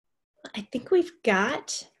I think we've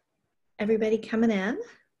got everybody coming in.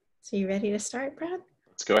 So you ready to start, Brad?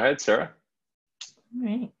 Let's go ahead, Sarah. All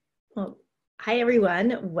right. Well, hi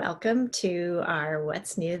everyone. Welcome to our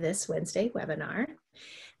What's New This Wednesday webinar.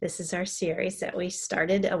 This is our series that we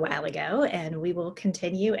started a while ago, and we will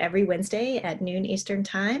continue every Wednesday at noon Eastern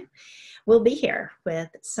Time. We'll be here with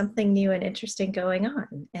something new and interesting going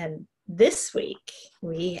on. And this week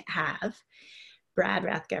we have Brad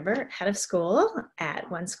Rathgeber, head of school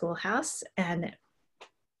at One Schoolhouse. And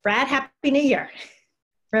Brad, Happy New Year,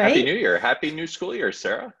 Happy right? New Year. Happy new school year,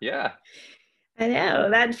 Sarah. Yeah. I know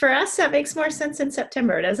that for us, that makes more sense in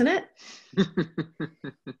September, doesn't it?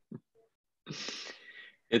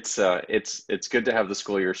 It's good to have the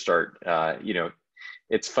school year start.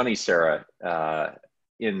 It's funny, Sarah,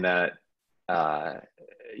 in that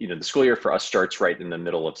the school year for us starts right in the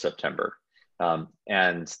middle of September.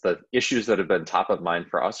 And the issues that have been top of mind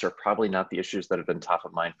for us are probably not the issues that have been top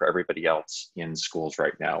of mind for everybody else in schools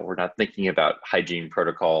right now. We're not thinking about hygiene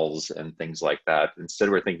protocols and things like that. Instead,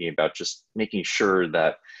 we're thinking about just making sure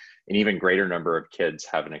that an even greater number of kids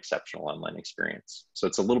have an exceptional online experience. So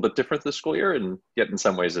it's a little bit different this school year, and yet in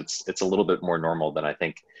some ways it's a little bit more normal than I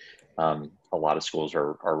think a lot of schools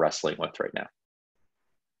are wrestling with right now.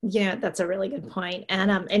 Yeah, that's a really good point.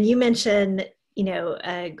 And you mentioned,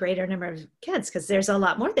 a greater number of kids because there's a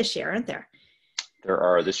lot more this year, aren't there?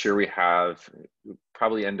 This year we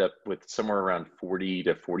probably end up with somewhere around 40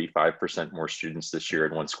 to 45% more students this year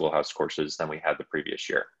in One Schoolhouse courses than we had the previous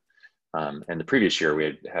year. And the previous year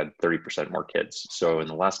we had 30% more kids. So in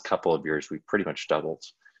the last couple of years, we pretty much doubled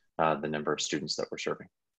the number of students that we're serving.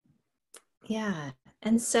 Yeah.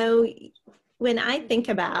 And so when I think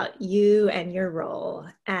about you and your role,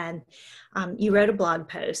 and you wrote a blog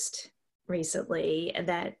post recently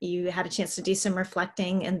that you had a chance to do some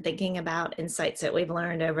reflecting and thinking about insights that we've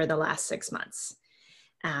learned over the last 6 months.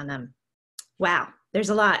 And wow, there's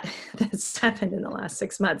a lot that's happened in the last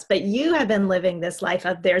 6 months, but you have been living this life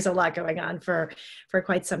of there's a lot going on for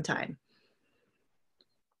quite some time.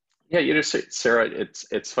 Yeah, Sarah,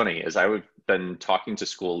 it's funny, as I've been talking to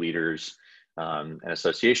school leaders and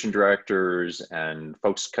association directors and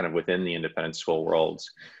folks kind of within the independent school worlds,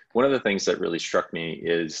 one of the things that really struck me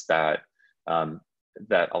is that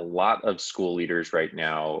that a lot of school leaders right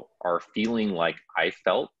now are feeling like I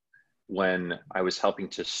felt when I was helping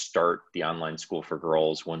to start the online school for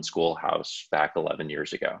girls, One Schoolhouse, back 11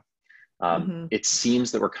 years ago. Mm-hmm. It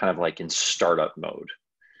seems that we're kind of like in startup mode.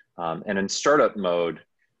 And in startup mode,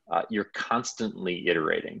 you're constantly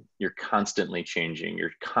iterating, you're constantly changing,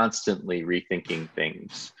 you're constantly rethinking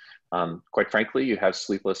things. Quite frankly, you have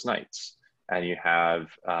sleepless nights and you have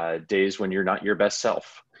days when you're not your best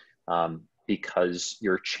self because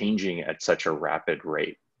you're changing at such a rapid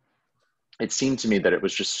rate. It seemed to me that it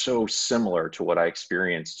was just so similar to what I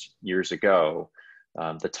experienced years ago,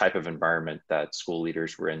 the type of environment that school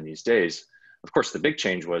leaders were in these days. Of course, the big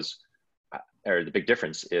change was, or the big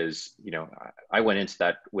difference is, I went into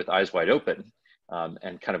that with eyes wide open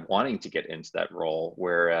and kind of wanting to get into that role,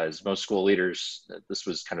 whereas most school leaders, this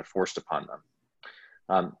was kind of forced upon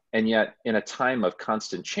them. And yet, in a time of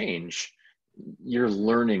constant change, you're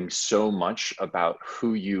learning so much about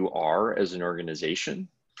who you are as an organization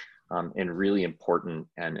in really important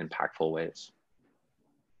and impactful ways.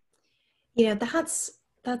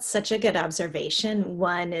 That's such a good observation.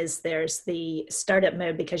 One is there's the startup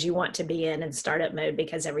mode because you want to be in, and startup mode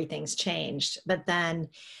because everything's changed. But then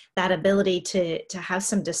that ability to have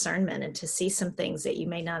some discernment and to see some things that you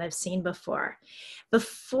may not have seen before.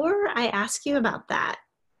 Before I ask you about that,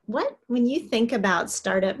 when you think about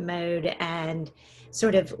startup mode and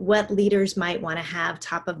sort of what leaders might want to have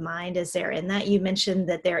top of mind as they're in that, you mentioned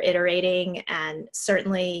that they're iterating, and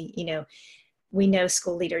certainly, we know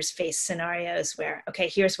school leaders face scenarios where, okay,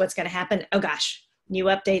 here's what's going to happen. Oh gosh, new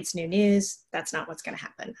updates, new news. That's not what's going to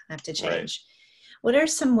happen. I have to change. Right. What are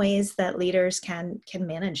some ways that leaders can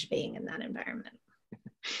manage being in that environment?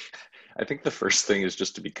 I think the first thing is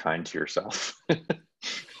just to be kind to yourself.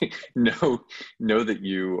 know that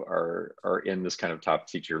you are in this kind of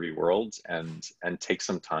topsy-turvy world, and take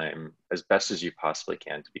some time as best as you possibly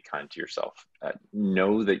can to be kind to yourself.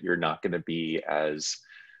 Know that you're not going to be as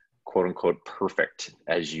quote unquote perfect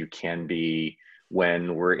as you can be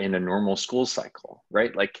when we're in a normal school cycle,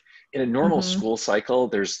 right? Like in a normal school cycle,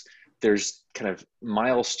 there's kind of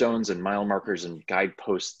milestones and mile markers and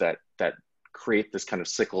guideposts that create this kind of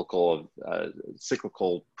cyclical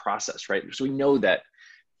process, right? So we know that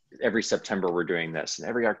every September we're doing this, and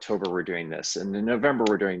every October we're doing this, and in November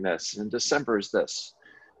we're doing this, and December is this.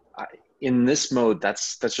 In this mode,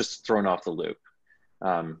 that's just thrown off the loop.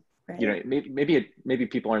 you know, right. maybe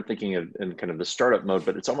people aren't thinking of in kind of the startup mode,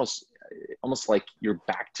 but it's almost like you're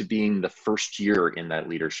back to being the first year in that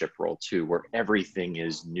leadership role too, where everything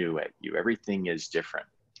is new at you, everything is different.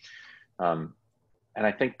 And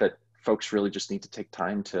I think that folks really just need to take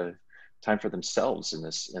time for themselves in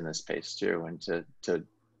this space too, and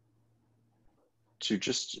to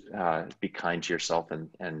just be kind to yourself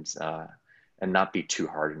and not be too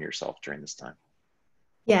hard on yourself during this time.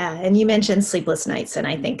 Yeah, and you mentioned sleepless nights, and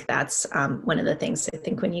I think that's one of the things. I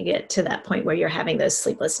think when you get to that point where you're having those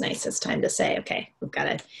sleepless nights, it's time to say, okay, we've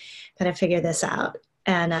got to figure this out.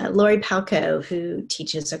 And Lori Palco, who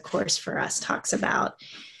teaches a course for us, talks about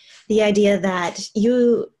the idea that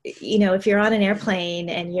you know, if you're on an airplane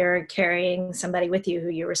and you're carrying somebody with you who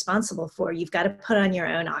you're responsible for, you've got to put on your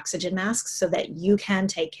own oxygen masks so that you can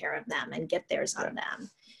take care of them and get theirs Yeah, on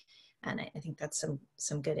them. And I think that's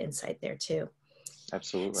some good insight there too.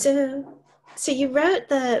 absolutely. So, so you wrote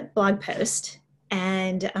the blog post,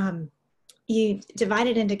 and you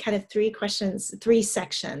divided into kind of three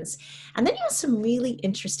sections, and then you have some really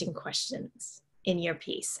interesting questions in your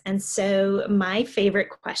piece. And so, my favorite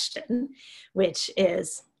question, which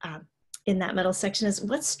is in that middle section, is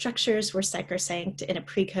what structures were sacrosanct in a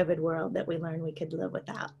pre-COVID world that we learned we could live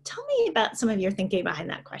without? Tell me about some of your thinking behind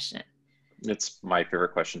that question. It's my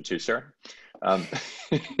favorite question too, Sarah. Um,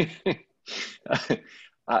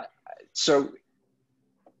 uh, so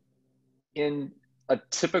in a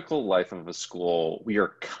typical life of a school, we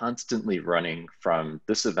are constantly running from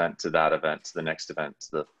this event to that event to the next event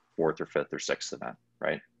to the fourth or fifth or sixth event,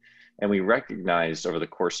 right? And we recognized over the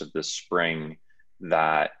course of this spring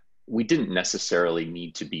that we didn't necessarily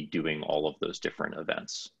need to be doing all of those different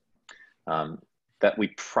events. That we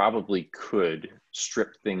probably could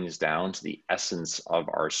strip things down to the essence of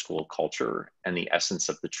our school culture and the essence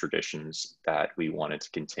of the traditions that we wanted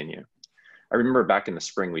to continue. I remember back in the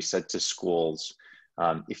spring, we said to schools,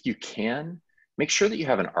 if you can, make sure that you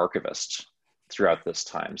have an archivist throughout this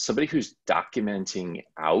time, somebody who's documenting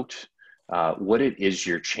out what it is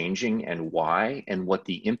you're changing and why, and what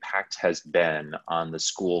the impact has been on the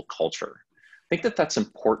school culture. I think that that's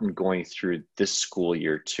important going through this school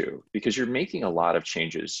year too, because you're making a lot of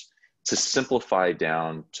changes to simplify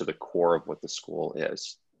down to the core of what the school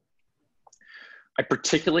is. I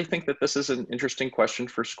particularly think that this is an interesting question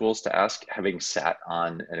for schools to ask, having sat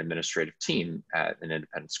on an administrative team at an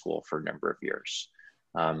independent school for a number of years.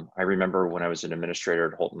 I remember when I was an administrator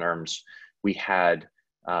at Holton Arms, we had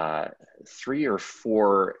 3 or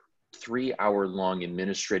 4 3-hour-long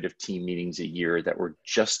administrative team meetings a year that were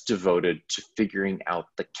just devoted to figuring out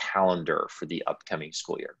the calendar for the upcoming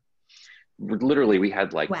school year. Literally, we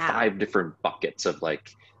had like Wow. 5 different buckets of like,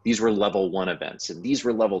 these were level 1 events, and these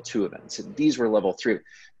were level 2 events, and these were level 3.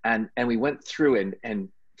 And we went through and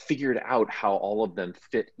figured out how all of them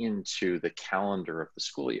fit into the calendar of the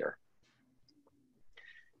school year.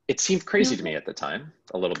 It seemed crazy to me at the time,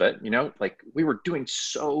 a little bit, you know, like we were doing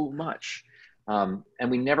so much. And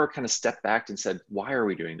we never kind of stepped back and said, why are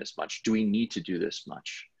we doing this much? Do we need to do this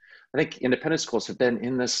much? I think independent schools have been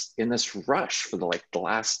in this rush for the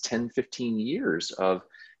last 10, 15 years of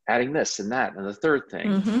adding this and that and the third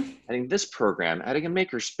thing, adding this program, adding a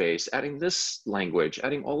makerspace, adding this language,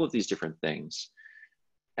 adding all of these different things.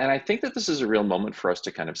 And I think that this is a real moment for us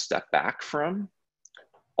to kind of step back from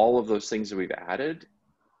all of those things that we've added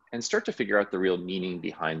and start to figure out the real meaning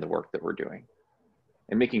behind the work that we're doing,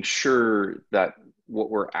 and making sure that what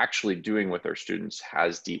we're actually doing with our students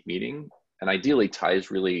has deep meaning and ideally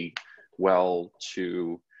ties really well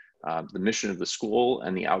to the mission of the school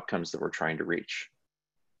and the outcomes that we're trying to reach.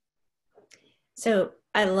 So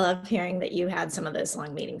I love hearing that you had some of those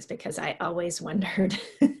long meetings, because I always wondered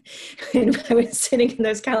when I was sitting in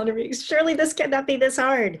those calendar meetings, surely this cannot be this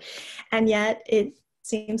hard. And yet it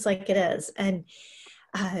seems like it is. And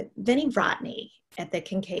Vinny Vrotny at the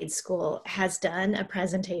Kincaid School has done a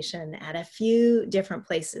presentation at a few different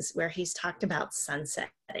places where he's talked about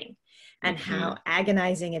sunsetting and how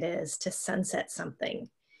agonizing it is to sunset something.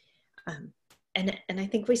 And I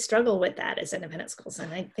think we struggle with that as independent schools.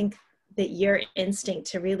 And I think that your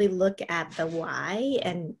instinct to really look at the why,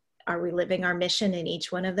 and are we living our mission in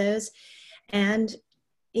each one of those? And,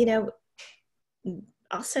 you know,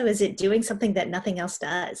 also, is it doing something that nothing else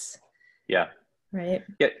does? Yeah. Right.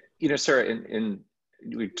 Yeah. You know, Sarah,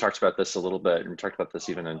 we talked about this a little bit, and we talked about this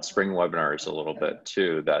even in spring webinars a little bit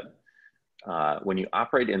too, that when you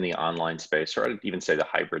operate in the online space, or I'd even say the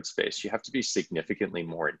hybrid space, you have to be significantly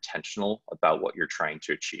more intentional about what you're trying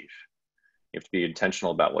to achieve. You have to be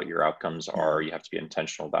intentional about what your outcomes are. You have to be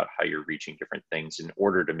intentional about how you're reaching different things in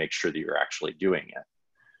order to make sure that you're actually doing it.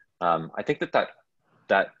 I think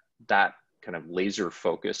that kind of laser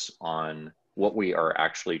focus on what we are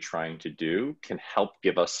actually trying to do can help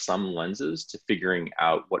give us some lenses to figuring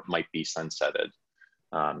out what might be sunsetted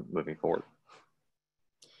moving forward.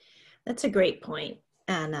 That's a great point.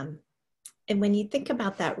 And when you think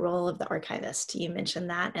about that role of the archivist, you mentioned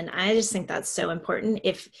that, and I just think that's so important.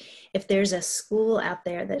 If there's a school out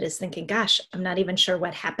there that is thinking, gosh, I'm not even sure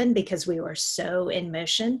what happened because we were so in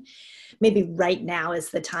motion, maybe right now is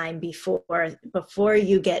the time before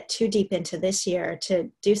you get too deep into this year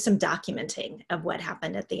to do some documenting of what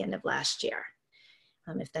happened at the end of last year,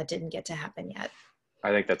 if that didn't get to happen yet. I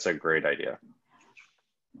think that's a great idea.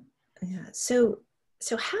 Yeah.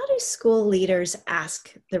 So how do school leaders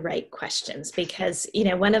ask the right questions? Because,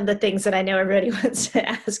 one of the things that I know everybody wants to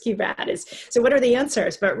ask you, Brad, is, so what are the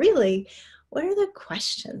answers? But really, what are the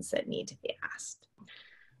questions that need to be asked?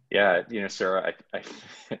 Yeah, Sarah, I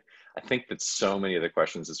think that so many of the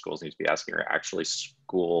questions that schools need to be asking are actually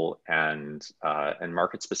school and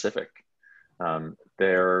market specific. And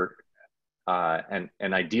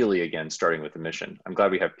ideally, again, starting with the mission. I'm glad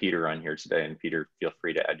we have Peter on here today, and Peter, feel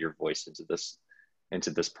free to add your voice into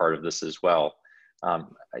this part of this as well.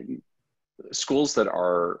 Schools that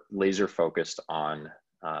are laser focused on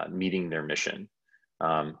meeting their mission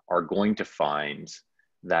are going to find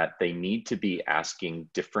that they need to be asking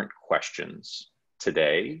different questions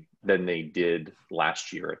today than they did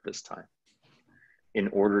last year at this time, in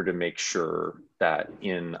order to make sure that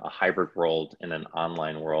in a hybrid world, in an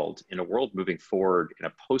online world, in a world moving forward, in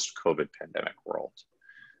a post-COVID pandemic world,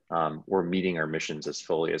 we're meeting our missions as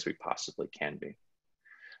fully as we possibly can be.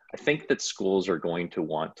 I think that schools are going to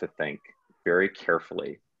want to think very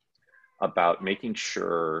carefully about making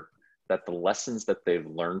sure that the lessons that they've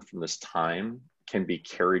learned from this time can be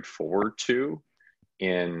carried forward to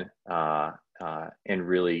in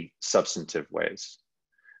really substantive ways.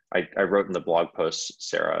 I wrote in the blog post,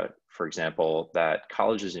 Sarah, for example, that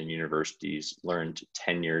colleges and universities learned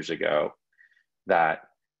 10 years ago that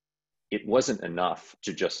it wasn't enough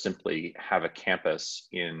to just simply have a campus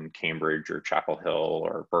in Cambridge or Chapel Hill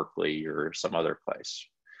or Berkeley or some other place.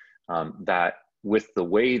 That with the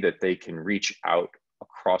way that they can reach out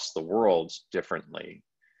across the world differently,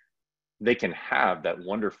 they can have that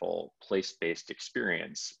wonderful place-based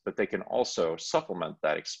experience, but they can also supplement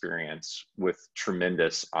that experience with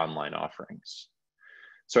tremendous online offerings.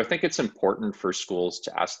 So I think it's important for schools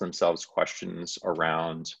to ask themselves questions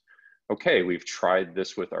around, okay, we've tried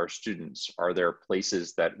this with our students. Are there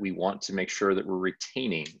places that we want to make sure that we're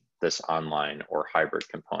retaining this online or hybrid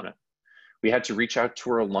component? We had to reach out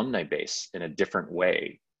to our alumni base in a different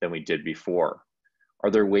way than we did before. Are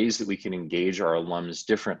there ways that we can engage our alums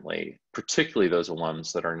differently, particularly those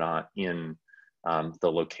alums that are not in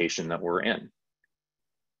the location that we're in?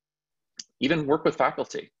 Even work with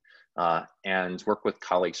faculty and work with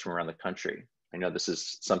colleagues from around the country. I know this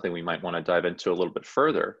is something we might want to dive into a little bit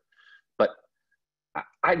further, but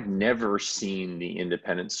I've never seen the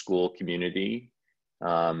independent school community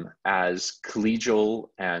as collegial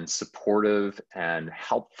and supportive and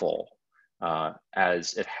helpful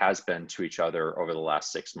as it has been to each other over the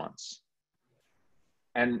last 6 months.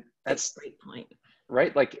 And that's a great point,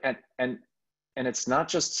 right? Like, and it's not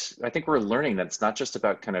just, I think we're learning that it's not just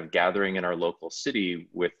about kind of gathering in our local city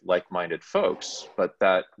with like-minded folks, but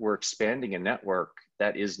that we're expanding a network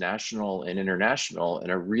that is national and international in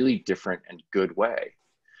a really different and good way.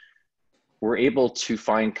 We're able to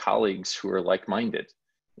find colleagues who are like-minded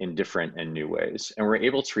in different and new ways. And we're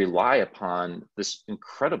able to rely upon this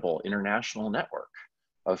incredible international network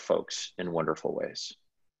of folks in wonderful ways.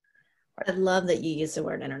 I love that you use the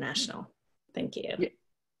word international. Thank you. Yeah.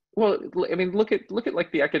 Well, I mean, look at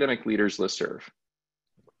like the academic leaders listserv.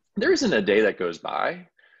 There isn't a day that goes by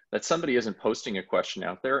that somebody isn't posting a question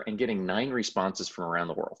out there and getting 9 responses from around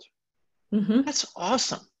the world. Mm-hmm. That's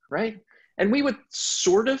awesome, right? And we would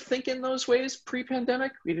sort of think in those ways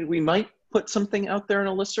pre-pandemic. We might put something out there in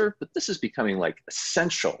a listserv, but this is becoming like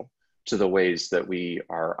essential to the ways that we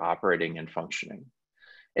are operating and functioning.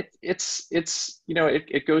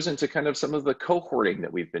 It goes into kind of some of the cohorting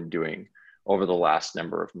that we've been doing over the last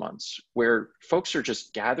number of months, where folks are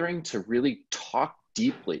just gathering to really talk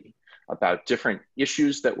deeply about different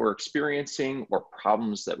issues that we're experiencing or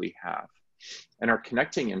problems that we have, and are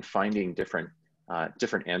connecting and finding different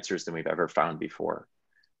answers than we've ever found before.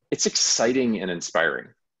 It's exciting and inspiring,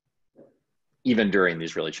 even during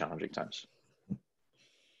these really challenging times.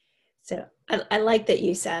 So I like that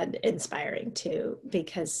you said inspiring too,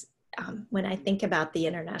 because when I think about the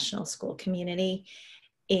international school community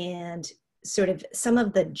and sort of some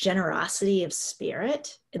of the generosity of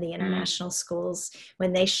spirit in the international schools,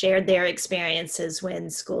 when they shared their experiences when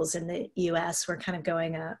schools in the US were kind of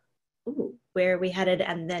going, ooh, where are we headed?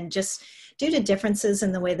 And then just due to differences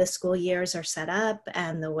in the way the school years are set up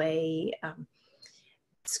and the way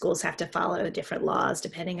schools have to follow different laws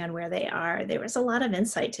depending on where they are, there was a lot of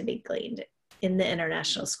insight to be gleaned in the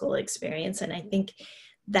international school experience. And I think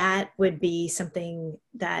that would be something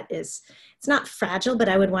that is, it's not fragile, but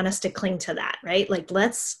I would want us to cling to that, right? Like,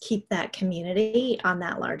 let's keep that community on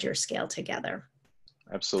that larger scale together.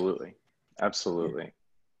 Absolutely. Absolutely.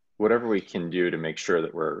 Whatever we can do to make sure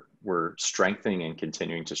that we're strengthening and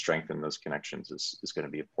continuing to strengthen those connections is going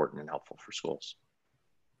to be important and helpful for schools.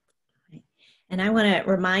 And I want to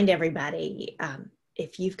remind everybody,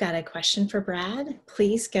 if you've got a question for Brad,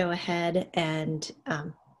 please go ahead and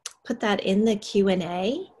put that in the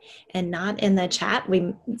Q&A and not in the chat.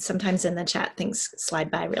 We sometimes in the chat things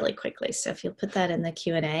slide by really quickly. So if you'll put that in the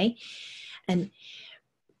Q&A. And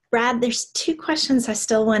Brad, there's two questions I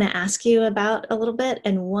still want to ask you about a little bit.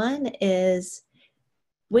 And one is,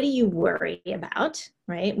 what do you worry about,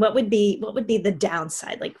 right? What would be the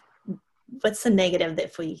downside? Like, what's the negative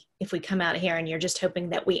that if we come out here and you're just hoping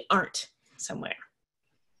that we aren't somewhere?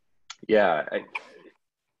 Yeah,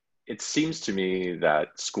 it seems to me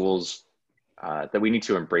that schools, that we need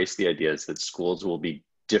to embrace the ideas that schools will be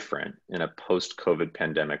different in a post-COVID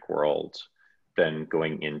pandemic world than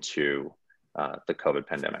going into the COVID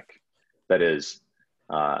pandemic. That is,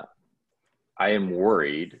 I am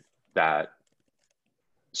worried that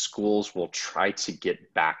schools will try to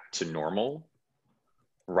get back to normal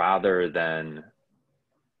rather than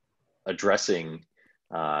addressing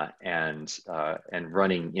and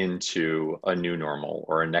running into a new normal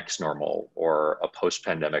or a next normal or a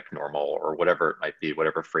post-pandemic normal or whatever it might be,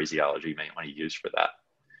 whatever phraseology you may want to use for that.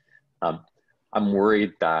 I'm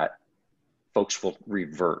worried that folks will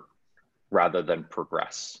revert rather than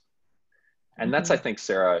progress. And that's, I think,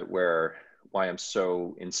 Sarah, why I'm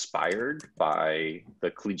so inspired by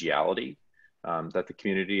the collegiality that the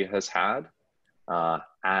community has had,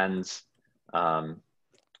 and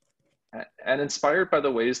inspired by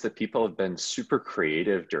the ways that people have been super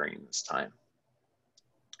creative during this time.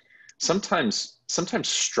 Sometimes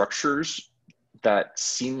structures that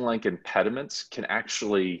seem like impediments can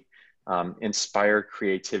actually inspire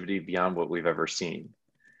creativity beyond what we've ever seen.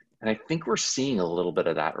 And I think we're seeing a little bit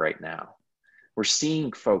of that right now. We're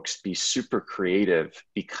seeing folks be super creative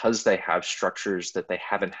because they have structures that they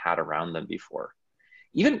haven't had around them before.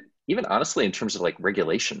 Even honestly, in terms of like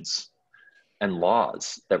regulations and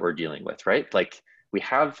laws that we're dealing with, right? Like we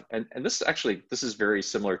have, and this is very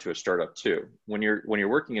similar to a startup too. When you're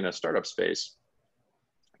working in a startup space,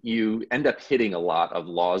 you end up hitting a lot of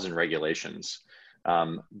laws and regulations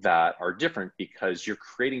that are different because you're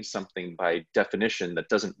creating something by definition that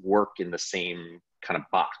doesn't work in the same kind of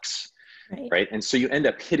box, right? And so you end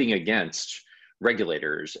up hitting against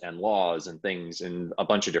regulators and laws and things in a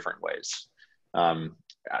bunch of different ways.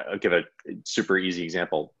 I'll give a super easy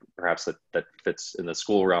example, perhaps that fits in the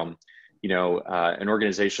school realm. You know, an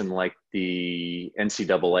organization like the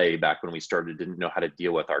NCAA back when we started didn't know how to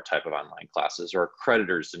deal with our type of online classes, or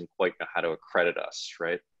accreditors didn't quite know how to accredit us,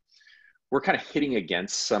 right? We're kind of hitting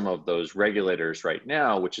against some of those regulators right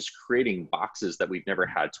now, which is creating boxes that we've never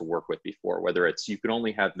had to work with before, whether it's you can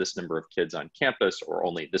only have this number of kids on campus, or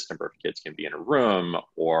only this number of kids can be in a room,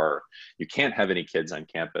 or you can't have any kids on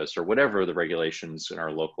campus, or whatever the regulations in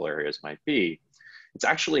our local areas might be. It's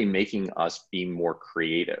actually making us be more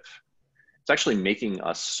creative. It's actually making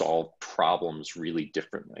us solve problems really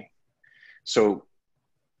differently. So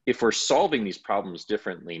if we're solving these problems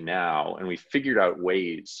differently now, and we figured out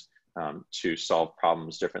ways to solve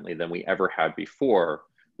problems differently than we ever had before,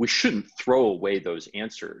 we shouldn't throw away those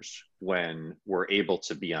answers when we're able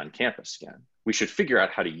to be on campus again. We should figure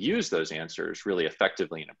out how to use those answers really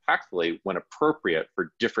effectively and impactfully when appropriate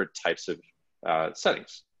for different types of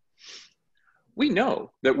settings. We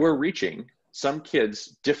know that we're reaching some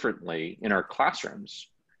kids differently in our classrooms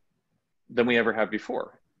than we ever have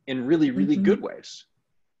before, in really, really good ways.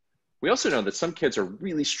 We also know that some kids are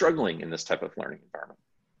really struggling in this type of learning environment.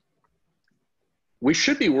 We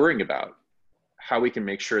should be worrying about how we can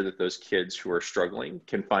make sure that those kids who are struggling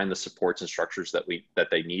can find the supports and structures that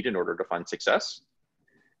they need in order to find success.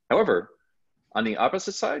 However, on the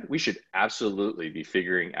opposite side, we should absolutely be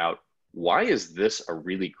figuring out, why is this a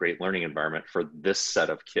really great learning environment for this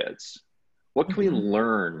set of kids? What can we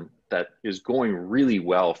learn that is going really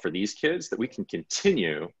well for these kids that we can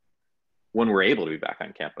continue when we're able to be back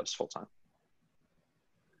on campus full time?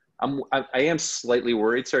 I am slightly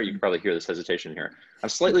worried, Sarah, you can probably hear this hesitation here. I'm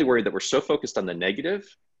slightly worried that we're so focused on the negative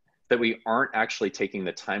that we aren't actually taking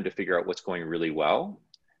the time to figure out what's going really well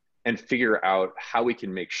and figure out how we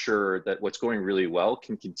can make sure that what's going really well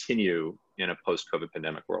can continue in a post-COVID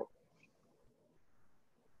pandemic world.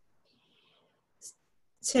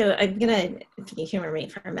 So I'm gonna, if you humor me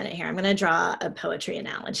for a minute here, I'm gonna draw a poetry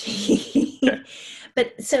analogy. Okay.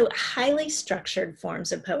 But so highly structured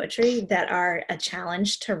forms of poetry that are a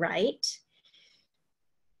challenge to write,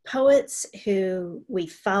 poets who we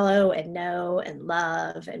follow and know and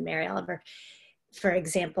love, and Mary Oliver, for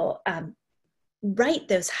example, write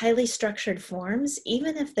those highly structured forms,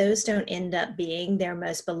 even if those don't end up being their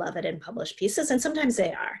most beloved and published pieces, and sometimes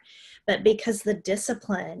they are, but because the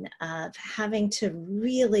discipline of having to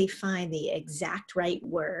really find the exact right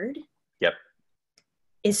word Yep.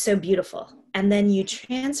 is so beautiful. And then you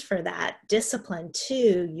transfer that discipline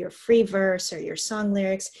to your free verse or your song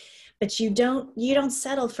lyrics, but you don't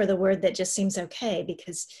settle for the word that just seems okay,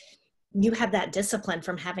 because you have that discipline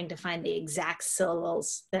from having to find the exact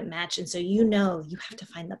syllables that match. And so you have to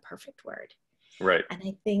find the perfect word. Right. And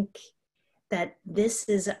I think that this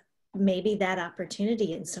is maybe that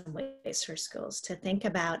opportunity in some ways for schools to think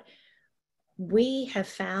about, we have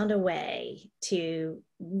found a way to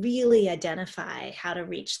really identify how to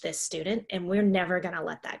reach this student, and we're never going to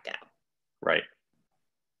let that go. Right.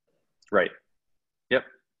 Right. Yep.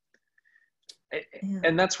 Yeah.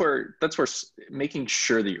 And that's where making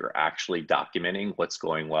sure that you're actually documenting what's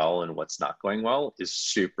going well and what's not going well is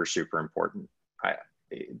super, super important. I,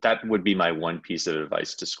 that would be my one piece of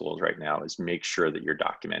advice to schools right now, is make sure that you're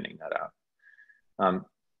documenting that out. Um,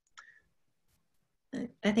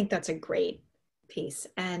 I think that's a great piece.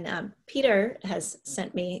 And Peter has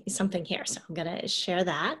sent me something here, so I'm going to share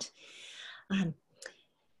that. Um,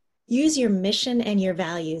 Use your mission and your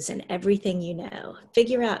values in everything you know.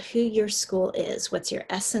 Figure out who your school is. What's your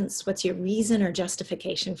essence? What's your reason or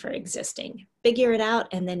justification for existing? Figure it out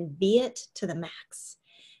and then be it to the max.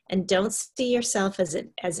 And don't see yourself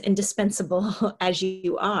as indispensable as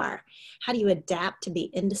you are. How do you adapt to be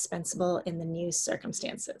indispensable in the new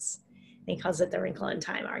circumstances? And he calls it the wrinkle in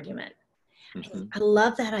time argument. mhm. I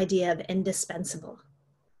love that idea of indispensable.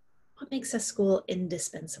 What makes a school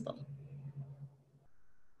indispensable?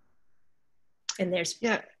 And there's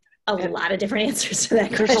Yeah. a And lot of different answers to that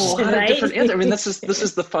there's a question, lot of different right? answers. I mean, this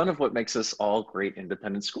is the fun of what makes us all great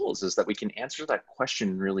independent schools, is that we can answer that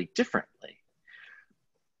question really differently.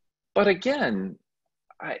 But again,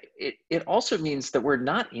 it also means that we're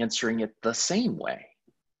not answering it the same way.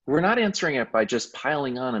 We're not answering it by just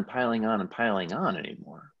piling on and piling on and piling on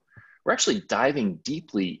anymore. We're actually diving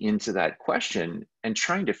deeply into that question and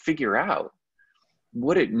trying to figure out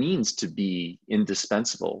what it means to be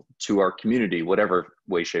indispensable to our community, whatever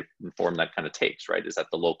way, shape, and form that kind of takes, right? Is that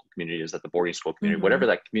the local community? Is that the boarding school community? Mm-hmm. Whatever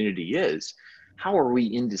that community is, how are we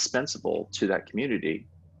indispensable to that community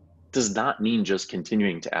does not mean just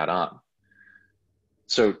continuing to add on.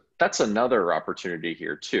 So that's another opportunity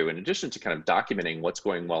here too. In addition to kind of documenting what's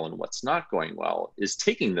going well and what's not going well, is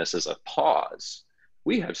taking this as a pause.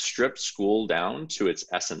 We have stripped school down to its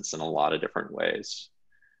essence in a lot of different ways.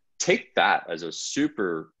 Take that as a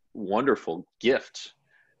super wonderful gift,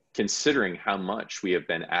 considering how much we have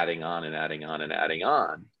been adding on and adding on and adding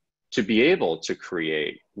on, to be able to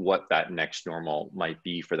create what that next normal might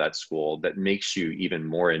be for that school that makes you even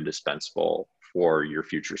more indispensable for your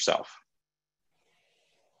future self.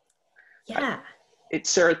 Yeah.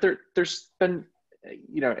 Sarah, there's been,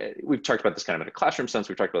 we've talked about this kind of in a classroom sense.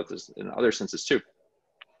 We've talked about this in other senses too.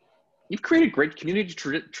 You've created great community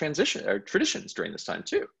transition or traditions during this time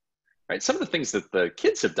too, right? Some of the things that the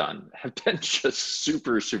kids have done have been just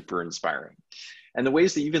super, super inspiring. And the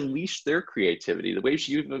ways that you've unleashed their creativity, the ways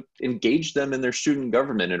you've engaged them in their student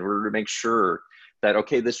government in order to make sure that,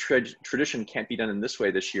 okay, this tradition can't be done in this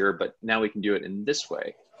way this year, but now we can do it in this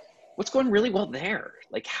way. What's going really well there?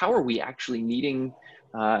 Like, how are we actually meeting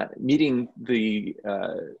the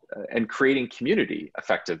and creating community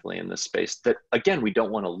effectively in this space that, again, we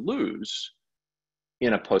don't want to lose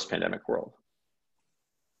in a post-pandemic world?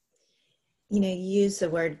 You use the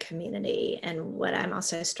word community. And what I'm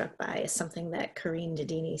also struck by is something that Corinne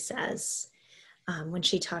Didini says when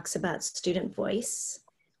she talks about student voice,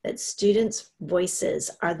 that students'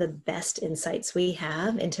 voices are the best insights we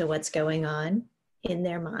have into what's going on in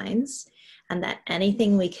their minds, and that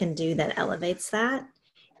anything we can do that elevates that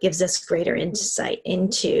gives us greater insight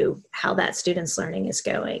into how that student's learning is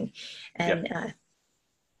going. Yep. And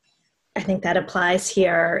I think that applies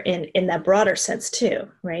here in that broader sense too,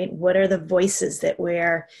 right? What are the voices that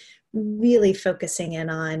we're really focusing in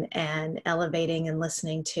on and elevating and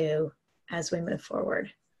listening to as we move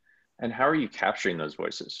forward? And how are you capturing those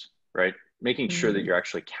voices, right? Making sure that Mm. you're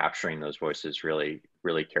actually capturing those voices really,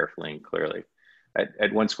 really carefully and clearly.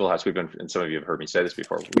 At one schoolhouse, we've been, and some of you have heard me say this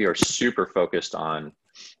before, we are super focused on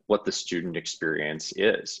what the student experience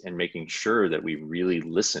is and making sure that we really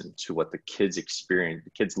listen to what the kids experience, the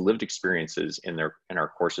kids' lived experiences in our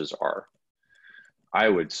courses are. I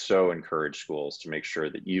would so encourage schools to make sure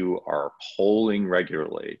that you are polling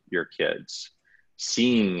regularly your kids,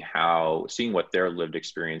 seeing what their lived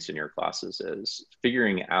experience in your classes is,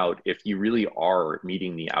 figuring out if you really are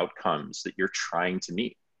meeting the outcomes that you're trying to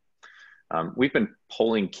meet. We've been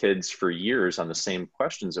polling kids for years on the same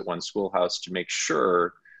questions at one schoolhouse to make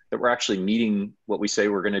sure that we're actually meeting what we say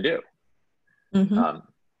we're going to do. Mm-hmm.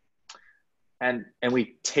 And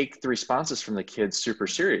we take the responses from the kids super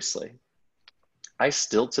seriously. I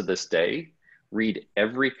still to this day read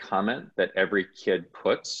every comment that every kid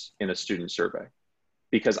puts in a student survey,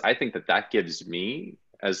 because I think that gives me,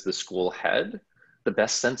 as the school head, the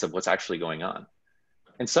best sense of what's actually going on.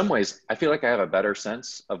 In some ways, I feel like I have a better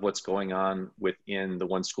sense of what's going on within the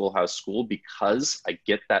one schoolhouse school because I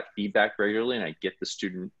get that feedback regularly and I get the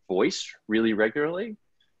student voice really regularly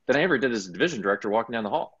than I ever did as a division director walking down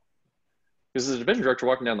the hall. Because as a division director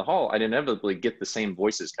walking down the hall, I'd inevitably get the same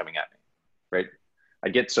voices coming at me, right?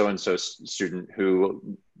 I'd get so-and-so student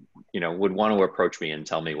who, would want to approach me and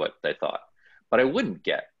tell me what they thought, but I wouldn't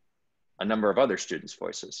get a number of other students'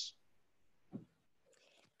 voices.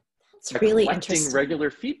 It's really collecting interesting. Regular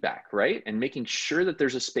feedback, right? And making sure that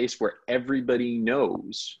there's a space where everybody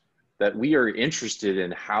knows that we are interested in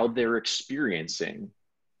how they're experiencing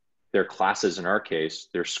their classes, in our case,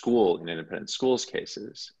 their school in independent schools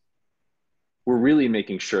cases. We're really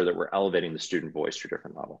making sure that we're elevating the student voice to a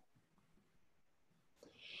different level.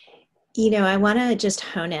 I want to just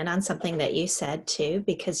hone in on something that you said too,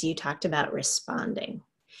 because you talked about responding.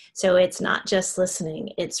 So it's not just listening,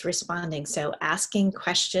 it's responding. So asking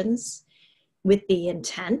questions with the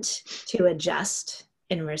intent to adjust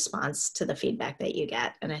in response to the feedback that you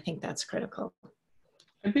get. And I think that's critical.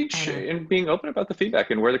 And being open about the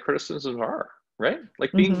feedback and where the criticisms are, right?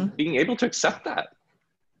 Like being able to accept that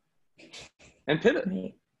and pivot.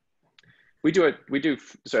 Right.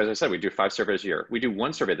 So as I said, we do 5 surveys a year. We do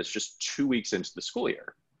one survey that's just 2 weeks into the school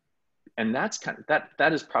year. And that's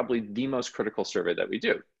that is probably the most critical survey that we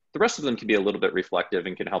do. The rest of them can be a little bit reflective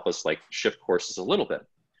and can help us like shift courses a little bit.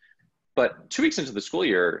 But 2 weeks into the school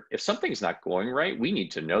year, if something's not going right, we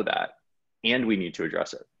need to know that and we need to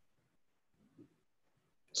address it.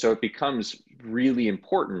 So it becomes really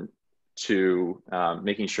important to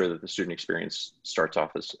making sure that the student experience starts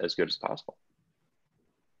off as good as possible.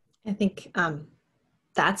 I think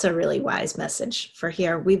that's a really wise message for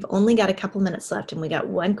here. We've only got a couple minutes left and we got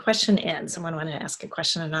one question in. Someone wanted to ask a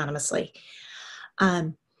question anonymously.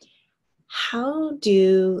 How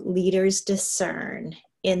do leaders discern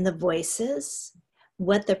in the voices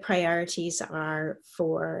what the priorities are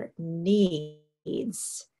for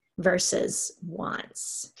needs versus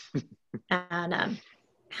wants? And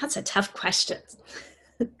that's a tough question.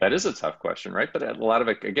 That is a tough question, right? But a lot of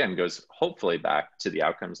it, again, goes hopefully back to the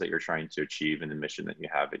outcomes that you're trying to achieve and the mission that you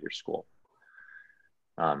have at your school.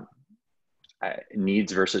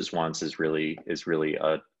 Needs versus wants is really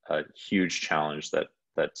a huge challenge that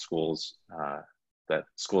schools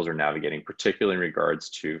are navigating, particularly in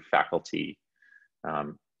regards to faculty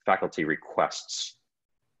requests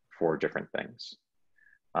for different things.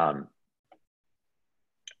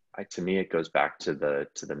 To me, it goes back to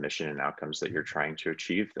the mission and outcomes that you're trying to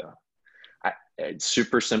achieve, though.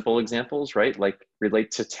 Super simple examples, right? Like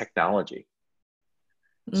relate to technology.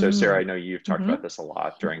 So Sarah, I know you've talked about this a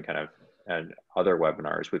lot during kind of and other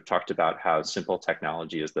webinars. We've talked about how simple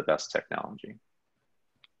technology is the best technology.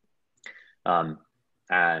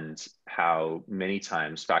 And how many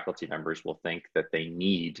times faculty members will think that they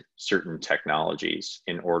need certain technologies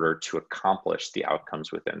in order to accomplish the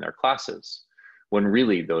outcomes within their classes, when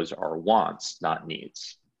really those are wants, not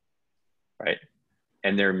needs, right?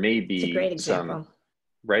 And there may be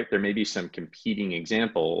some competing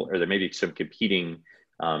example, or there may be some competing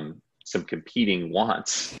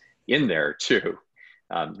wants in there too,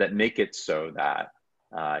 that make it so that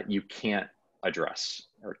you can't address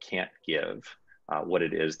or can't give what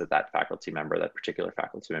it is that particular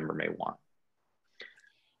faculty member may want.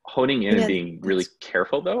 Honing in and being really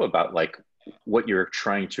careful though about like what you're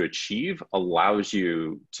trying to achieve allows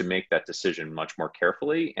you to make that decision much more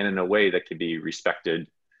carefully and in a way that can be respected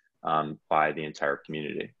by the entire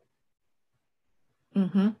community.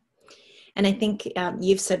 And I think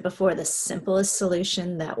you've said before, the simplest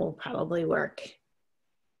solution that will probably work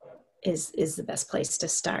is the best place to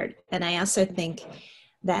start. And I also think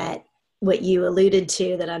that what you alluded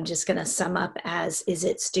to, that I'm just going to sum up as, is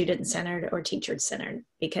it student-centered or teacher-centered?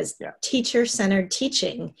 Because teacher-centered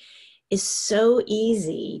teaching is so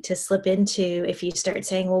easy to slip into if you start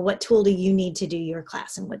saying, well, what tool do you need to do your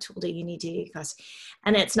class and what tool do you need to do your class?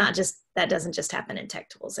 And it's not just, that doesn't just happen in tech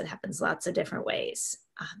tools. It happens lots of different ways.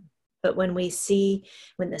 But when we see,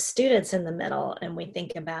 when the student's in the middle and we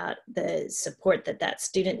think about the support that that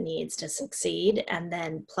student needs to succeed and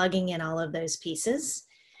then plugging in all of those pieces,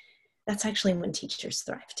 that's actually when teachers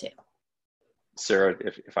thrive too. Sarah,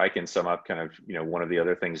 if I can sum up kind of, one of the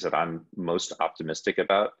other things that I'm most optimistic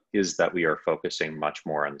about is that we are focusing much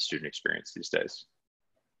more on the student experience these days.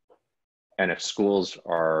 And if schools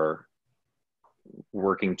are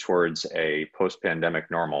working towards a post-pandemic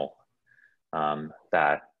normal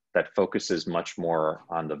that focuses much more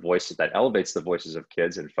on the voices, that elevates the voices of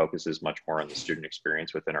kids and focuses much more on the student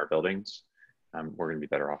experience within our buildings, we're going to be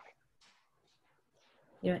better off.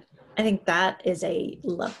 I think that is a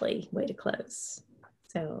lovely way to close.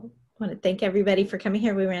 So I want to thank everybody for coming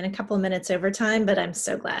here. We ran a couple of minutes over time, but I'm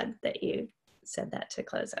so glad that you said that to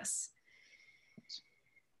close us.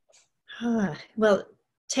 Well,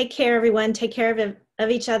 take care, everyone. Take care of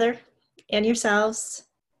each other and yourselves.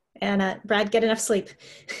 And Brad, get enough sleep.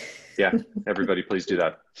 Yeah, everybody, please do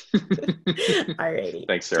that. All righty.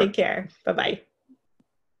 Thanks, Sarah. Take care. Bye-bye.